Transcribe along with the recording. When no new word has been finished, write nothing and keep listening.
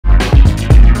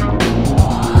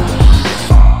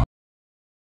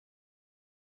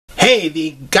Hey,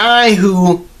 the guy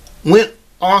who went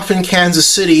off in Kansas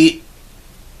City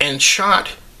and shot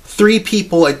 3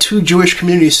 people at 2 Jewish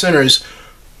community centers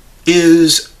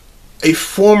is a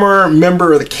former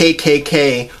member of the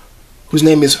KKK whose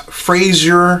name is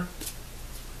Frazier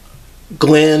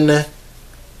Glenn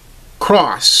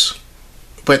Cross,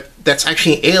 but that's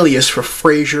actually an alias for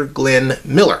Frazier Glenn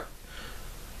Miller.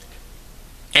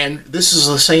 And this is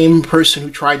the same person who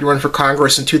tried to run for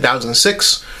Congress in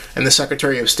 2006, and the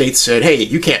Secretary of State said, hey,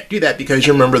 you can't do that because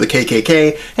you're a member of the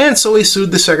KKK, and so he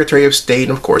sued the Secretary of State,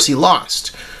 and of course he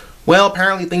lost. Well,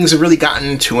 apparently things have really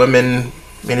gotten to him, and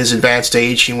in his advanced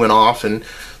age he went off and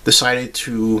decided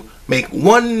to make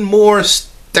one more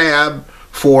stab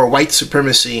for white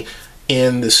supremacy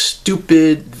in the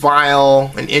stupid,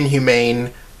 vile, and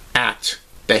inhumane act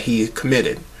that he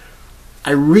committed.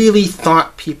 I really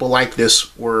thought people like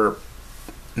this were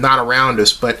not around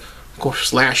us, but of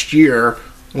course last year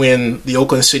when the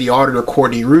Oakland City Auditor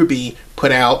Courtney Ruby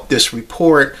put out this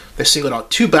report that singled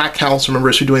out 2 black council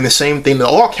members who are doing the same thing that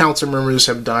all council members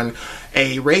have done,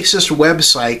 a racist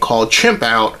website called Chimp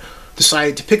Out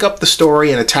decided to pick up the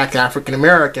story and attack African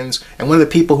Americans, and one of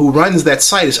the people who runs that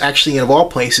site is actually, of all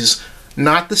places,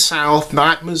 not the South,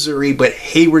 not Missouri, but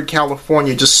Hayward,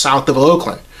 California, just south of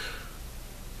Oakland.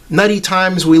 Nutty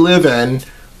times we live in,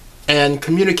 and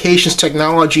communications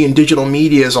technology and digital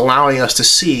media is allowing us to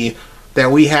see that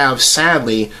we have,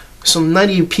 sadly, some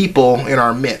nutty people in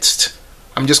our midst.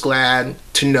 I'm just glad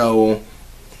to know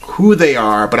who they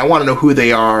are, but I want to know who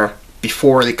they are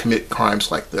before they commit crimes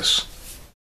like this.